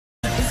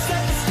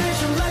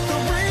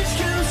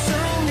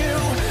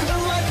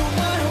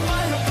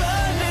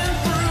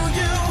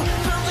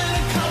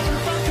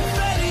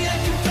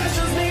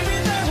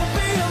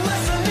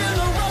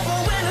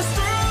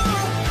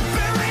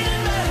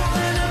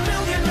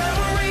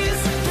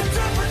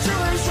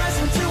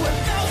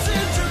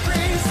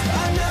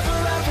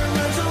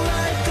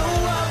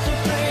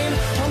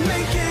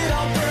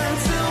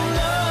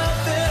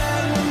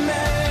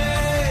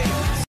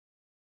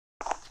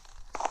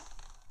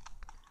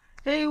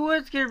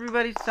what's good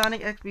everybody,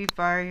 Sonic XB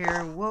Fire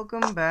here.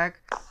 Welcome back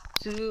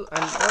to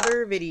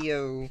another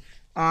video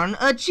on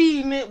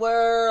Achievement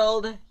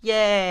World.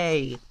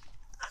 Yay!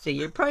 So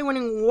you're probably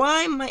wondering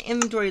why my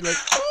inventory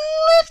looks a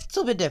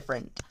little bit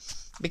different.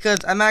 Because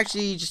I'm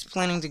actually just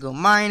planning to go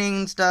mining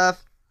and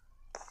stuff.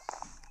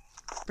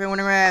 But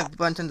whenever I have a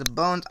bunch of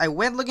bones, I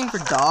went looking for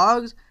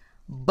dogs,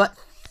 but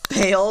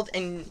failed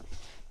and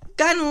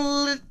got in a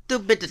little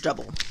bit of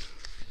trouble.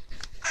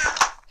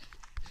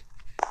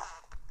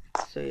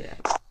 So yeah.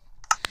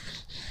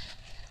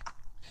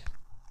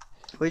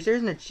 Wish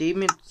there's an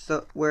achievement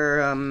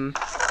where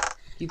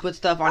you put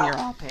stuff on your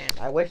offhand.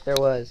 I wish there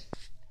was.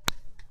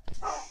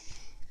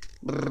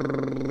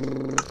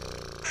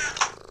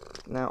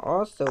 Now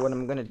also what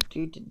I'm gonna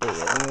do today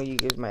is I'm gonna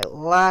use my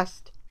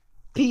last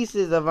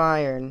pieces of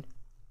iron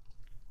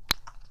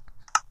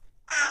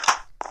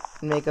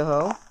and make a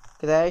hoe.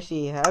 Cause I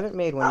actually haven't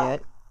made one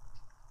yet.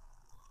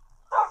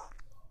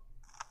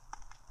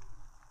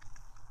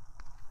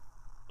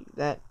 Do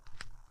that.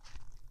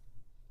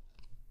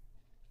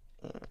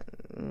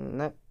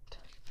 And that.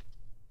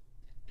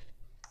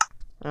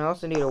 I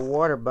also need a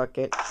water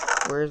bucket.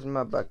 Where's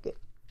my bucket?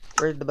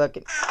 Where's the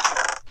bucket?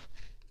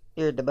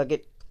 Here's the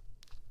bucket.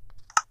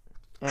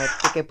 And I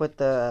think I put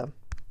the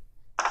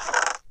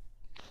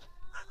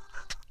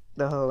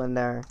hoe in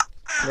there.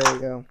 There we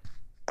go.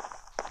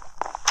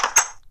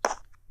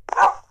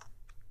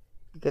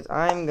 Because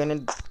I'm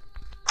gonna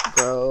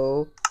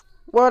grow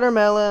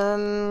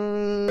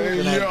watermelons.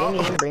 And I didn't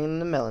even bring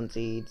the melon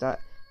seeds.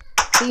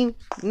 See,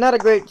 not a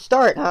great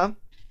start, huh?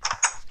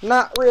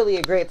 Not really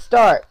a great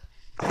start.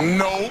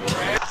 Nope.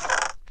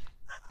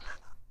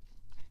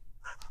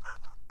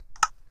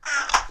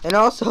 And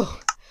also,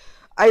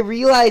 I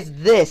realized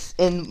this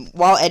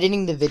while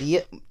editing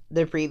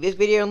the previous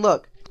video, and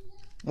look,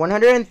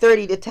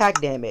 130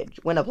 attack damage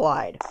when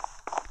applied.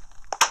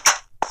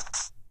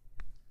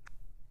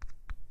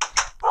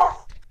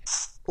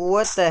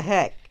 What the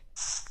heck?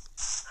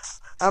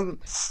 And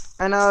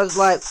I was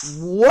like,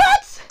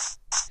 what?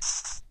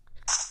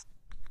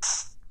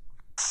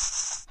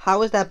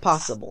 How is that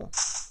possible?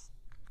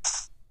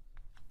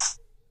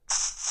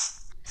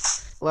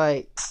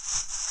 Like,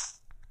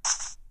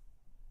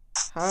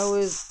 how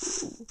is...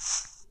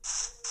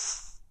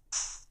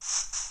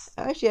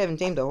 I actually haven't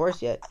tamed a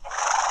horse yet.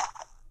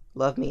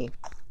 Love me.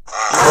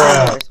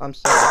 Horse, I'm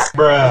sorry.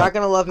 You're not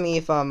gonna love me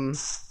if I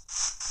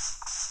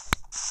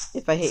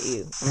hit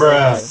you. I'm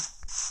sorry.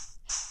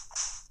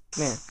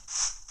 Come here.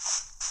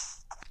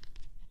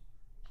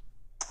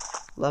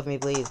 Love me,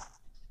 please.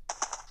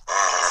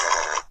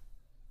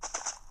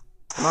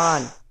 Come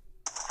on.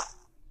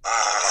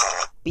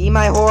 Be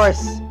my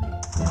horse.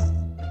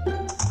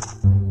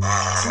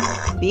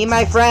 Be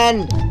my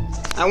friend.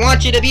 I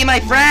want you to be my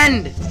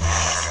friend.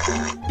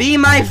 Be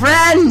my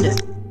friend.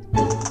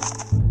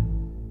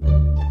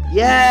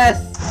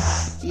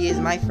 Yes. He is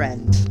my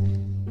friend.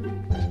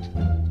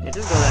 Yeah,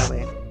 just go that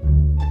way.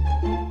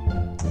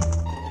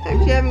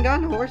 Actually, I haven't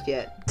gotten a horse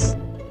yet.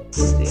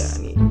 So yeah, I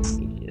need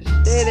you to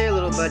stay there,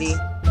 little buddy.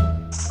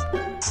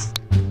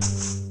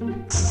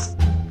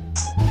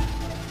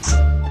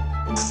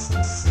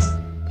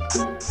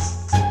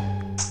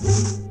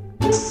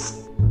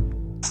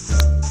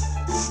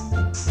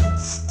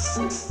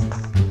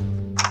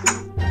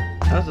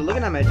 I was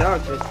looking at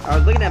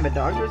my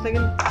dogs for a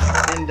second,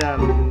 and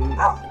I'm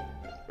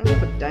gonna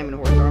put diamond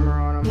horse armor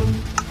on them.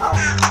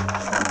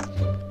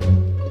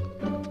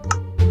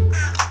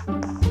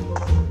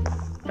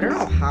 I don't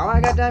know how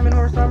I got diamond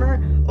horse armor.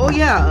 Oh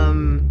yeah,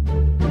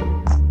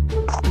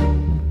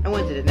 I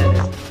went to the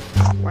nether.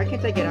 Why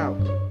can't I get out?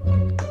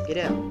 Get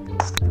out.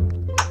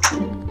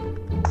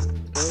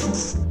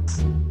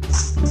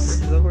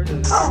 The horse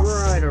is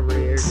right over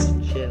here, just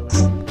chilling.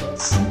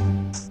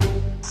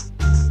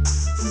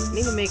 I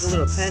need to make a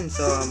little pen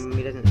so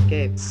he doesn't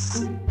escape.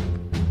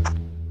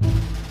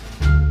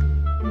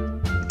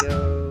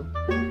 Go.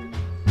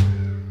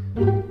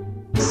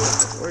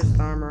 Horse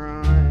armor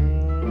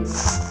on.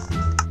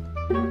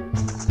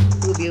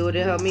 He'll be able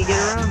to help me get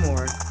around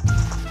more.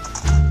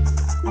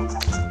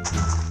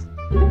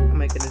 Oh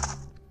my goodness.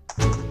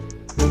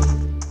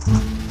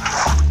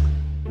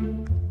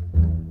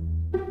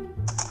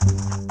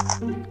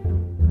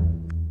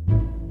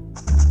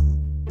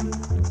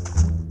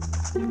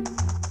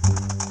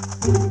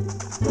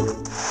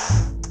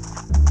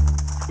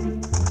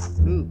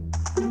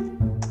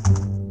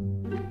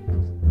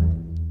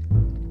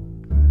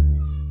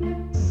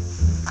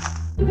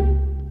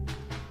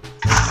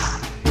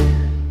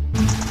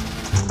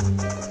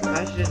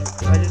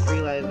 I just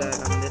realized that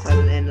this has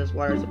an endless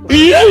water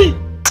supply.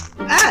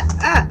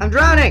 Ah! I'm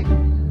drowning!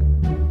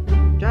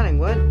 Drowning,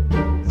 what?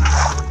 I'm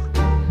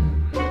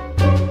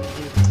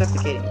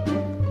suffocating.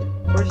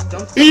 Horse,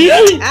 don't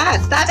suffocate.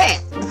 Stop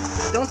it!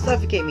 Don't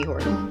suffocate me,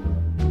 horse.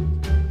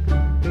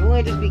 We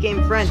only just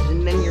became friends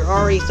and then you're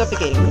already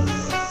suffocating me.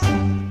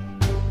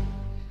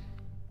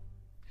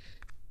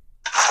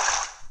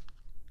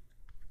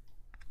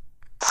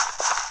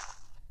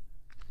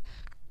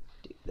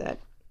 Do that.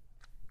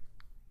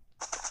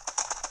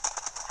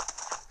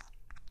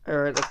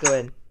 Alright, let's go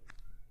in.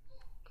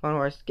 Come on,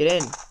 horse, get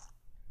in.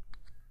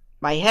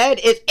 My head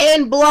is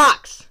in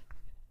blocks!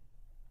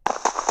 I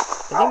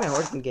think my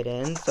horse can get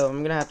in, so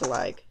I'm gonna have to,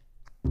 like...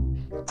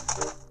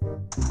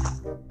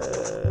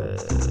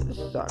 this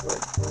is awkward.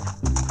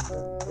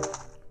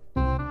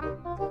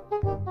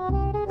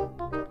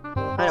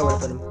 I know where to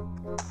put him.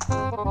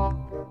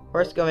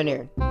 Horse, go in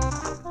here.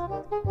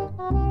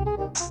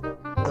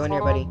 Go in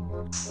here, buddy.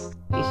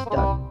 He's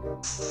stuck.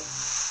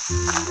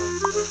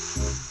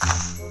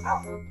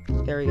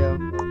 There we go.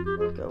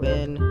 Go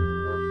in.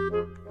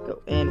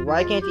 Go in.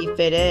 Why can't he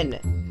fit in?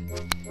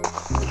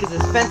 Because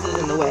his fence is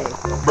in the way.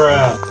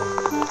 Bruh.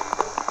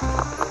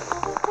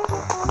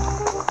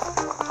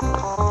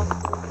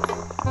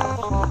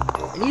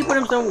 I need to put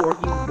him somewhere where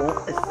he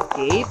won't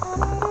escape.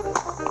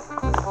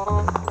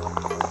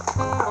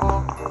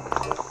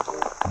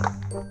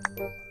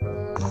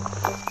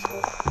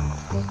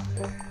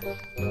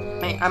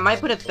 I might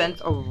put a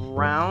fence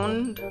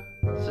around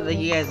so that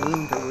you guys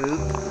room to root.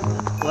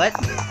 What?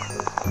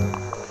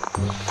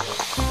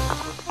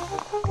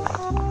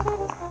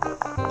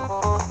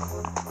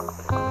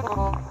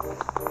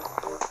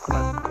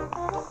 Come on.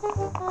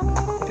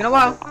 Taking a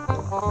while.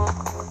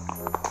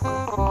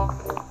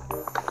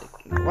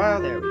 Taking a while.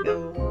 There we go.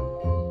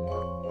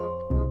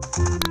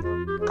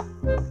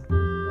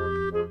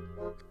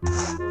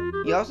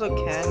 You also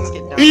can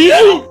get down.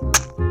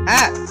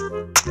 Ah!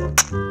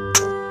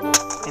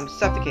 I'm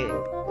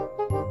suffocating.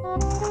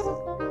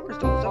 First,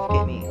 don't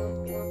suffocate me.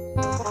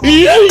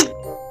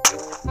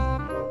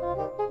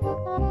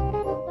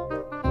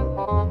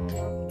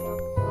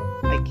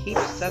 I keep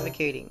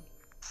suffocating.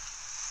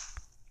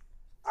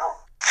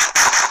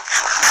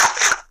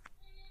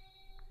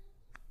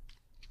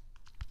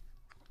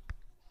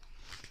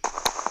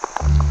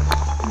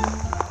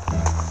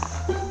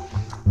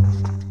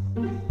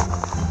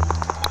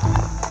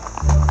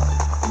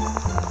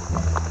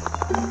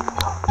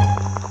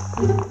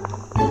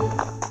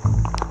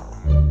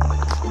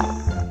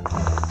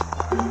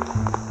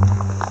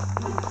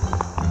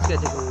 It's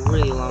gonna take a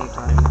really long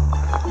time.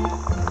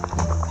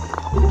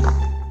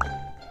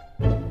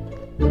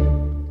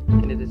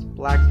 Into this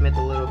blacksmith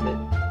a little bit.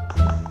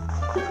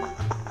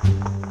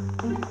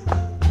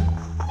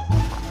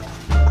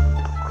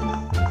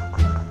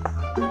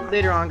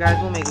 Later on, guys,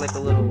 we'll make like a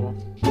little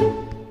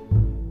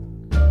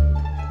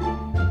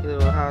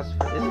house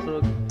for this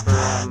little.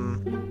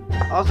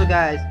 Also,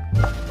 guys,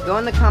 go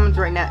in the comments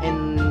right now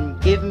and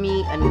give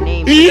me a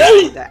name.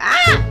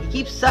 Ah! He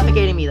keeps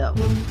suffocating me though.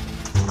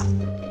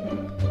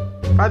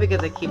 Probably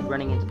because I keep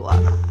running into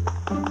blocks.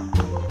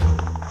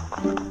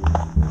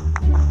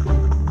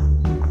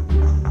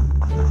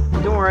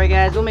 Don't worry,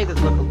 guys. We'll make this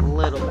look a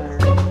little better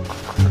in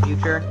the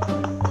future.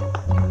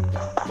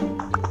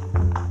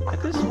 I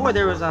could have swore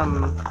there was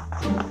an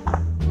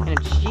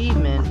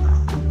achievement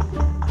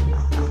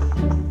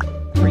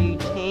where you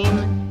tame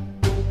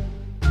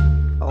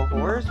a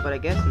horse, but I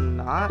guess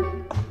not.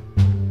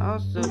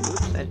 Also,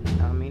 oops, I did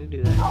not mean to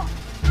do that.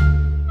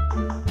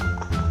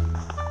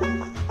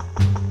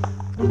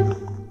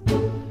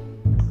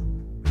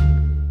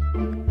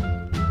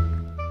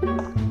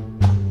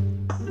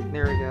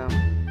 There we go.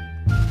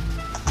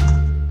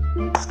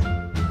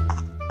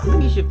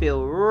 You should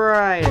feel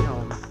right at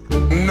home.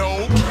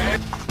 No.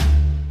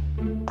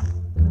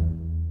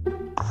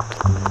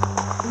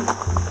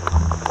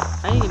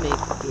 I need to make a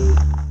gate.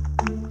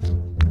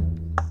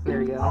 There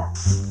we go.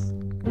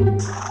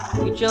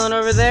 You chilling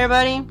over there,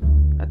 buddy?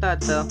 I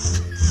thought so.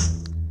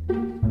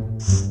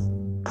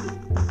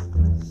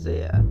 So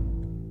yeah.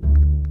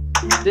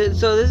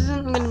 So this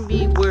isn't gonna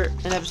be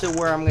an episode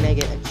where I'm gonna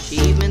get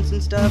achievements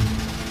and stuff.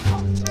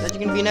 That's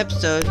gonna be an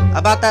episode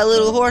about that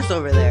little horse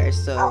over there.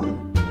 So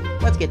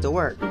let's get to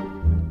work.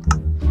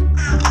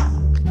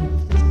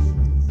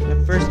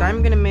 But first,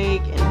 I'm gonna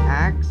make an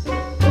axe.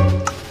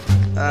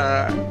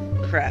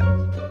 Crap.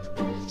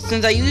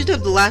 Since I used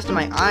up the last of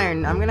my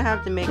iron, I'm gonna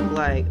have to make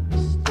like a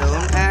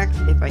stone axe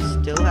if I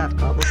still have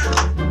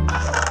cobblestone.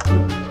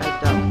 I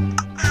don't.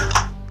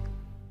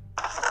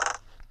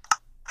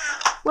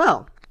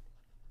 Well,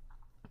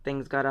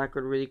 things got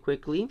awkward really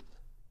quickly.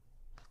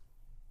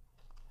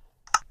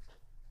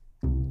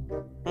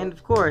 And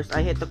of course,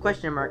 I hit the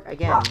question mark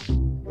again.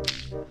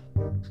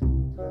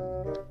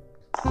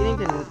 Getting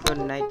to go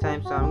to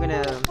nighttime, so I'm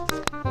gonna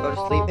go to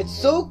sleep. It's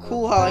so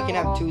cool how I can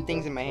have two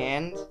things in my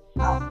hands.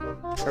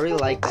 I really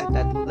like that.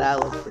 That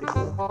looks pretty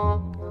cool.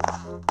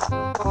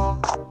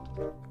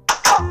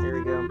 There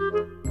we go.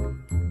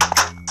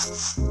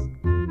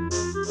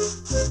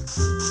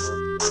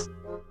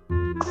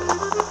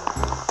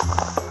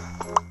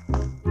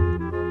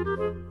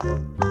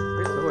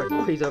 Where's the horse?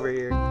 Oh, he's over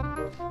here.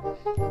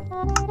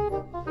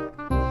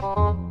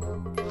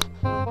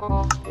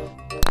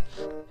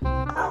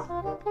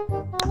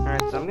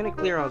 Alright, so I'm gonna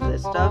clear all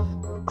this stuff.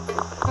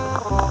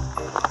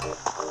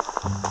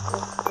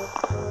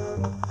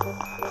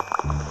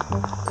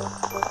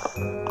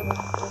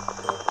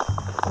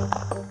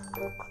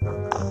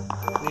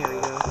 There we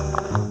go.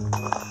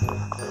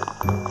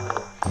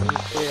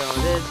 Clear all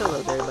this. Hello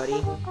there,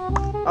 buddy.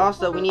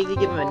 Also, we need to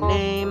give him a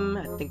name.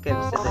 I think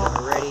I've said that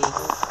already.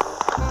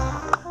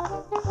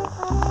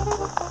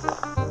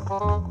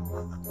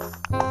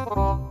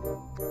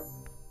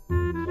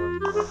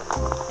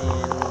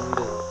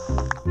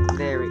 And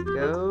there we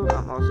go.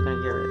 I'm also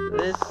gonna get rid of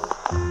this.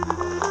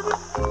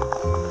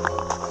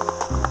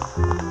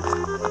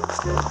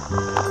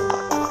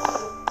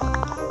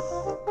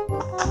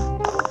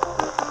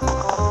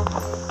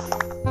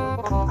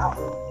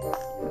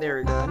 There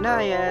we go. Now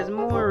he has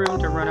more room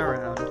to run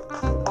around.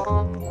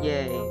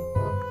 Yay.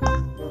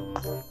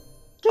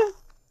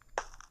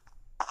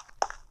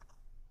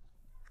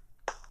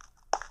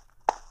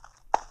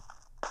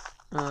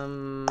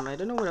 I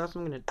don't know what else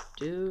I'm gonna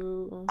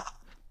do.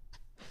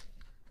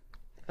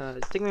 I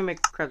think I'm gonna make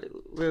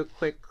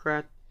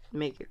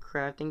make a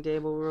crafting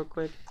table real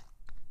quick.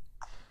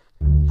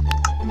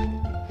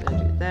 Gonna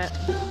do that.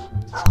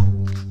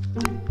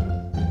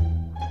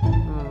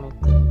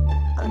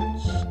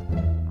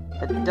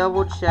 A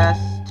double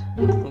chest,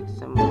 make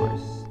some more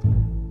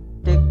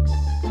sticks,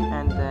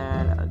 and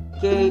then a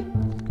gate.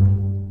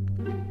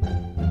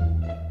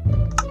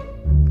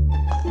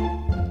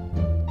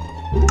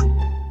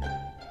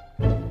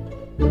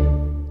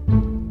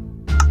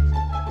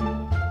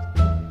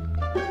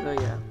 So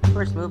yeah,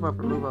 first move over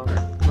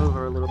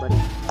a little buddy.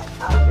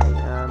 Okay,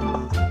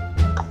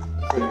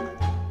 see.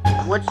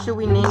 What should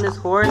we name this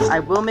horse? I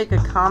will make a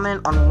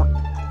comment on what,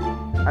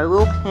 I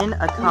will pin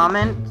a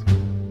comment.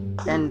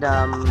 And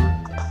I'm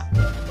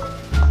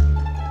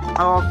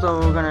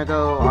also gonna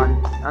go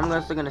on. I'm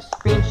also gonna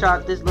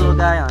screenshot this little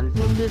guy on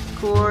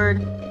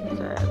Discord so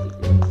that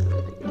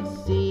we can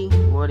see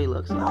what he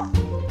looks like.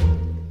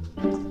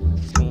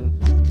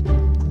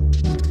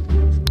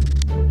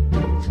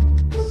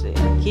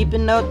 Keep a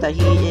note that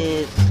he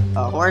is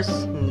a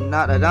horse,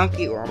 not a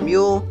donkey or a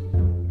mule.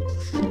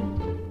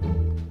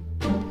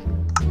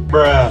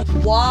 Bruh.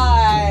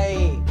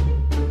 Why?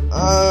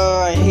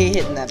 Oh, I hate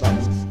hitting that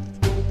button.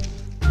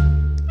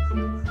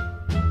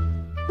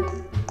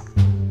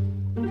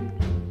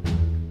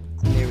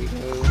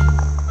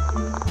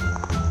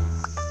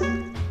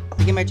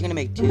 I'm actually gonna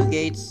make 2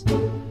 gates.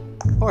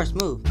 Horse,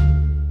 move.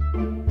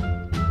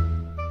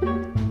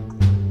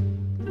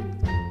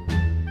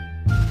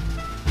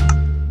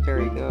 There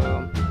we go.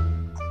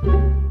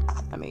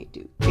 I made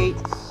 2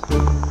 gates.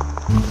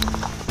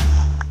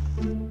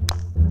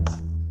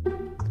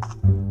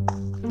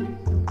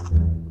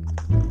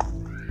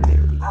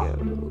 There we go.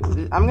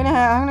 I'm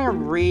gonna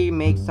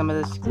remake some of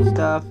this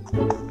stuff.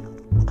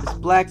 This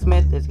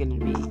blacksmith is gonna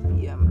be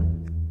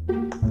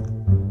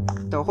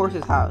the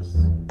horse's house.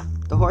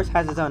 The horse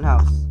has his own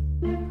house.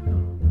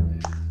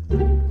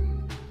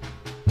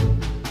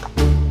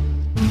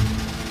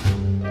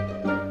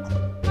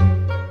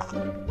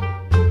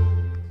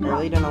 I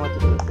really don't know what to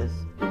do with this,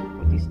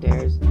 with these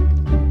stairs.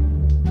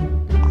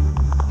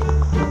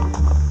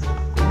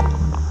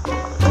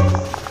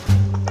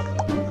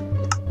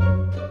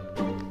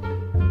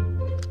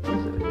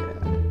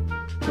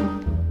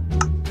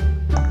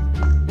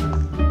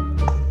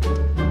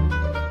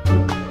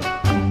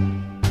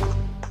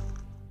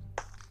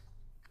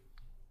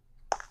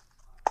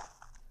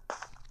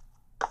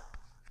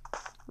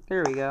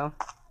 There we go.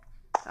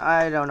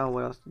 I don't know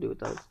what else to do with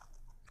those.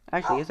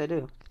 Actually, yes I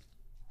do.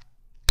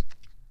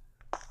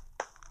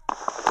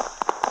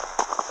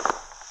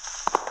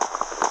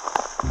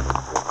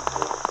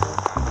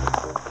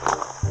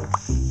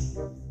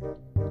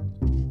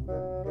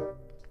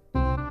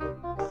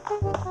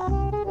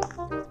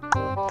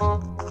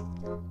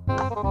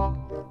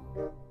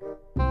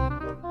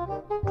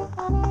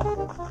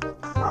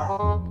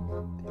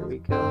 There we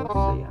go.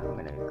 So yeah, I'm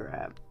gonna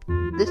grab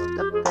this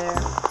up there.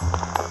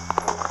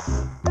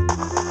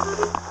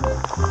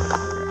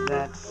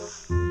 That,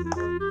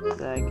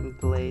 so I can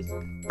place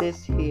this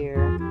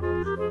here.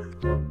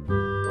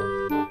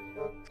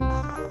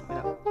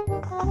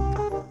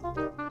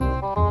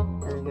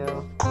 There we go.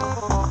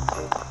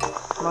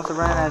 I'm also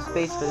running out of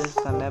space for this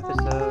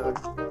episode.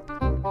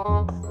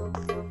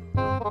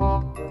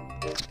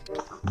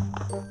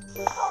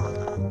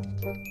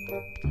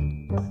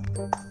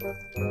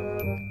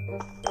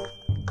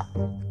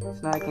 So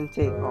now I can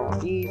take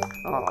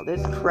all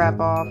this crap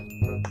off.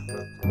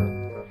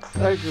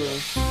 Actually,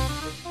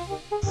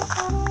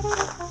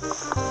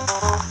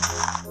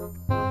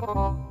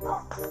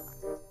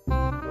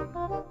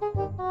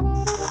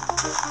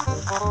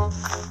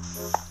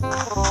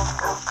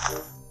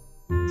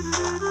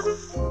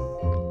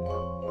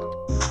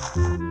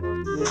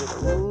 give it a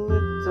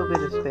little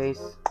bit of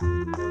space.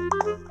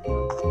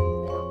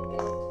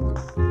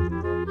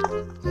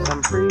 So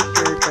I'm pretty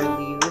sure if I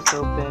leave this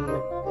open,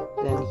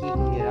 then he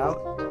can get out.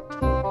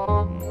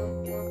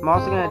 I'm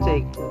also gonna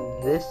take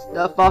this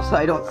stuff off so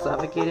I don't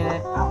suffocate in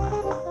it.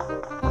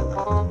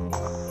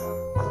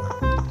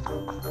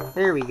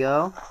 There we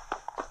go.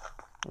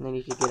 And then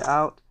you should get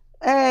out.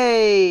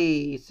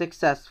 Hey!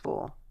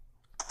 Successful.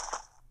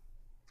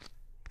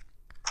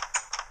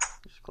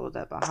 Just close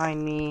that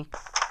behind me.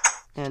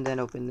 And then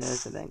open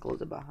this and then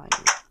close it behind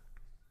me.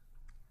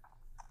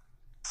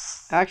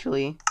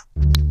 Actually,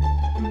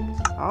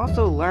 I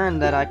also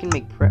learned that I can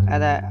make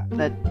that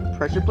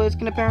pressure plates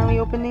can apparently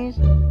open these.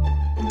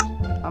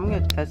 I'm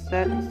gonna test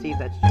that and see if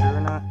that's true or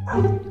not.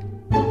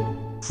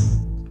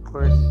 Of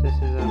course, this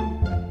is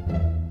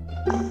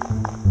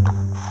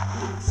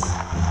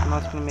I'm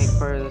also gonna make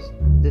part of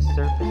this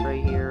surface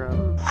right here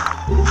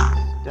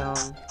stone.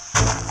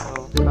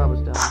 Oh,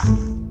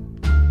 cobblestone.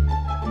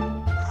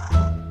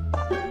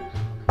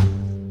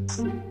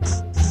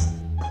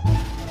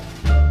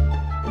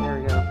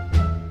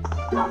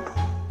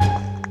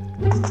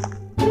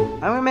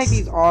 I'm gonna make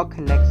these all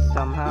connect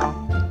somehow.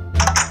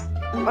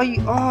 Oh,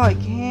 I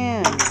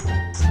can!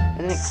 And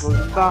then it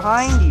closes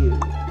behind you.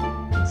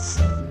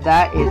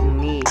 That is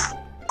neat.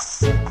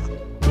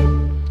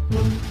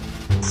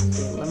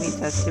 Okay, let me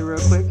test it real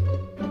quick.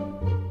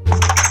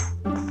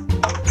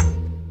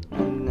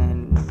 And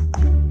then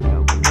I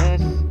open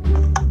this.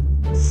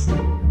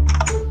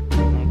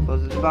 And it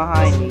closes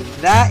behind me.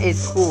 That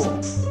is cool.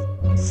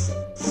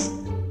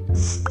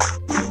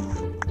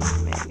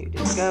 Menu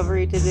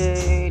discovery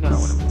today. Don't know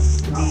what I'm doing with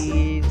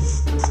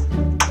these.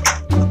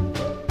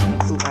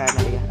 Ooh, I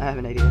have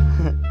an idea.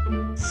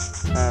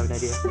 I have an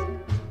idea.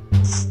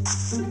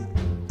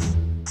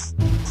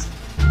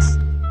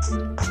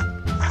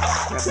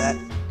 Grab that.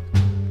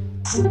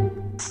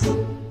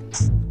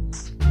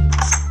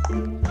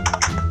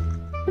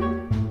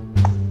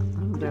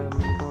 And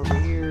over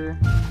here.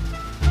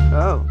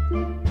 Oh.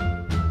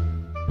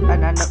 I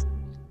know.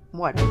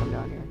 What? Come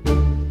down here.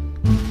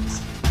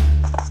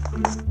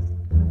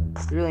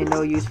 There's really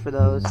no use for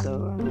those, so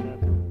I'm gonna.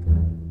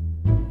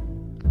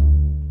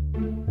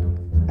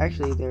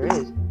 Actually, there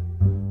is.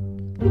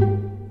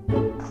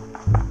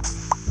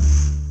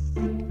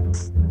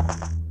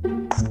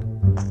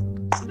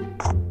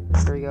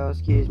 There we go.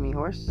 Excuse me,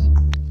 horse.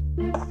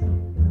 There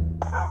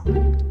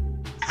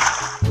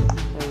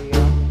we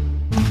go.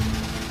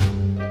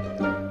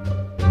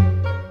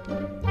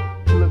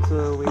 Looks a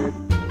little weird.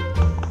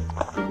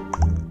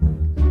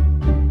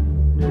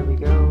 There we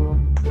go.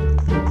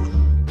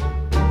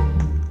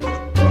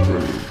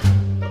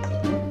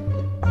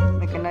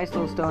 Make a nice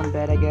little stone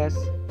bed, I guess.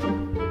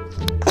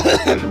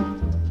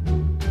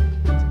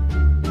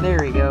 There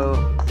we go.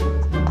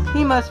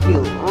 He must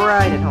feel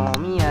right at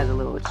home. He has a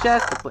little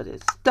chest to put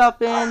his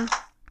stuff in.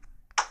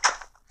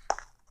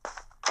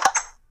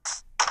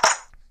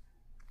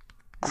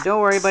 And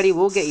don't worry, buddy.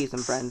 We'll get you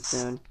some friends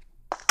soon.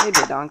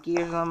 Maybe a donkey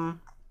or something.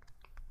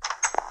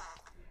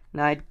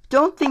 Now, I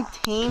don't think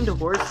tamed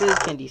horses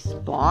can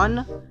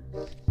despawn.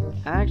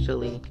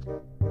 Actually,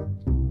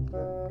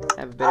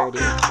 I have a better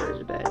idea for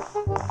his bed.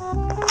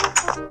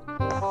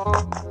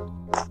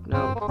 No.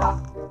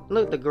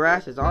 Look, the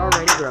grass is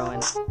already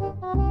growing.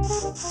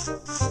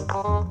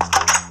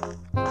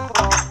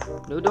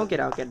 No, don't get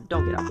out,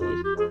 don't get out,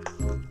 please.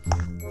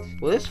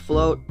 Will this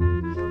float?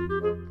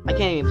 I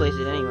can't even place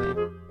it anyway.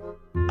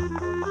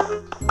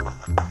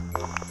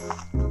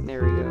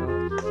 There we go.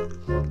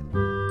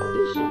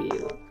 This should be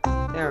it.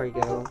 There we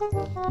go.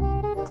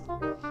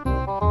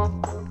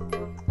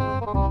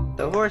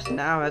 The horse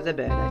now has a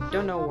bed. I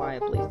don't know why I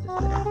placed this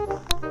there.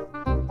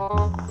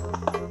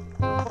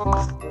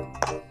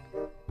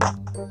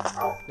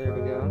 There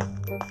we go.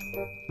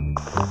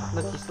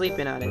 Look, he's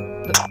sleeping on it.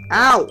 Look.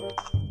 Ow!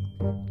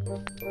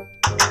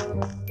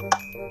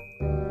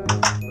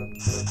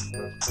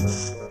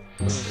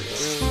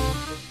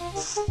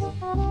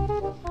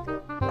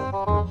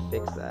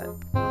 Fix that.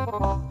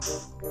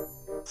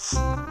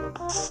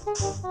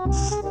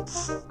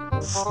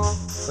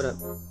 Put up.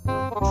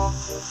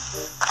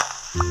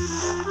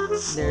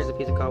 There's a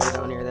piece of cobble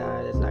down here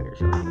that is not gonna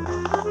show anyway.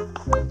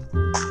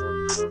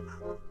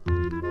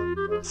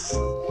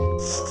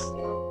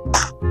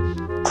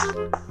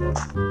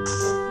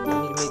 I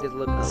need to make this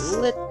look a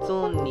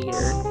little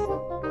neater.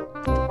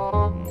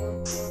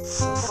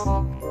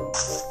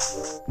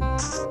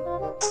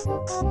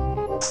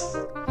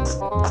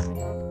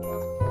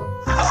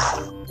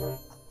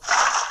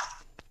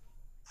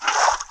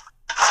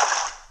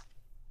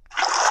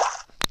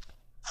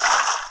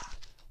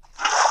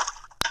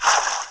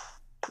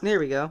 There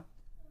we go.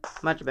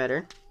 Much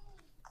better.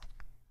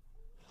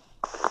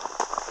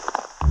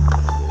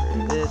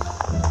 This.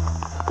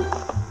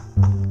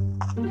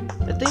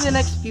 I think the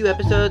next few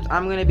episodes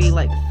I'm gonna be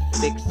like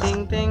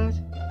fixing things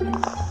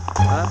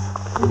up.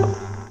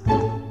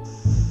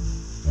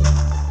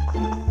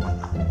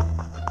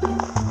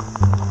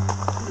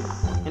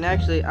 And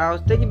actually, I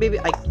was thinking maybe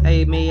I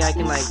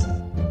can like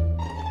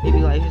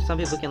some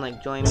people can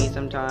like join me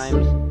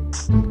sometimes.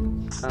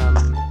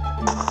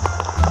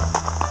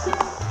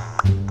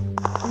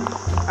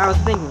 I was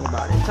thinking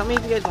about it. Tell me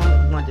if you guys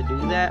want to do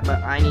that,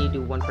 but I need to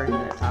do one person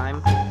at a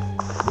time.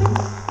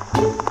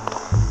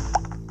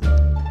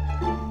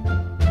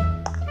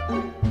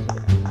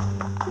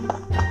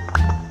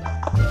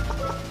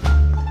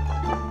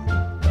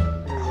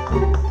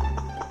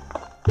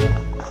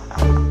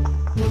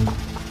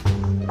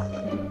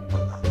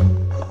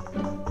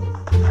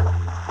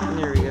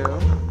 There we go.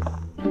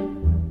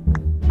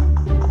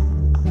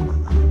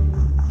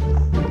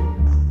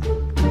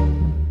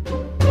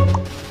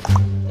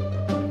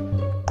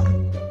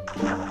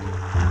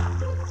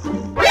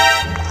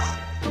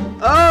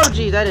 Oh,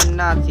 geez, I did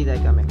not see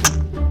that coming.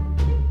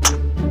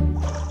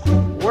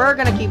 We're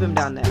gonna keep him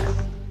down there.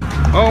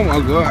 Oh my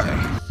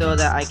god. So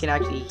that I can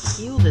actually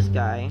heal this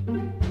guy.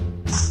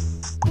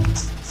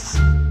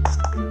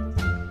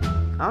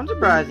 I'm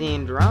surprised he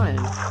ain't drowning.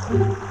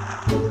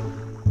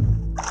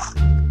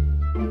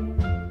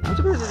 I'm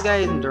surprised this guy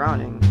isn't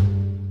drowning.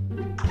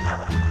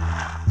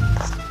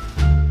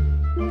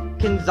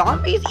 Can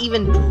zombies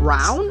even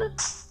drown?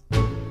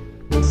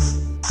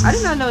 I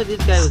did not know this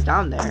guy was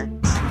down there.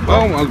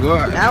 Oh my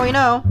god. Now we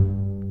know.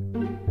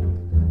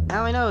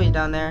 Now we know he's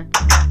down there.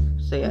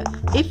 So yeah,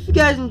 if you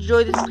guys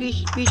enjoyed this,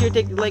 be sure to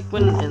take the like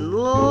button and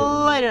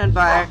light it on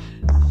fire.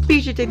 Be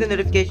sure to take the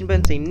notification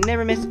button so you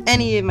never miss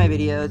any of my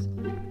videos.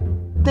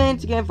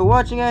 Thanks again for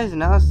watching, guys,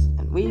 and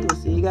we will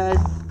see you guys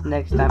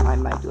next time. I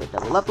might do a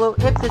double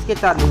upload if this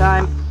gets out in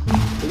time.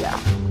 So yeah,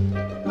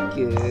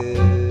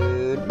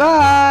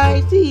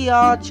 goodbye. See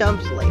y'all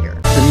chumps later.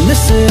 And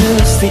this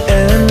is the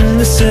end,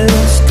 this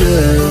is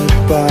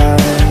goodbye.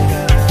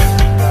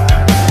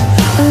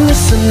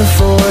 Listen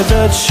for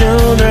the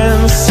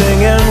children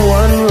singing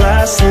one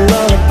last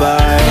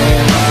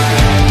lullaby.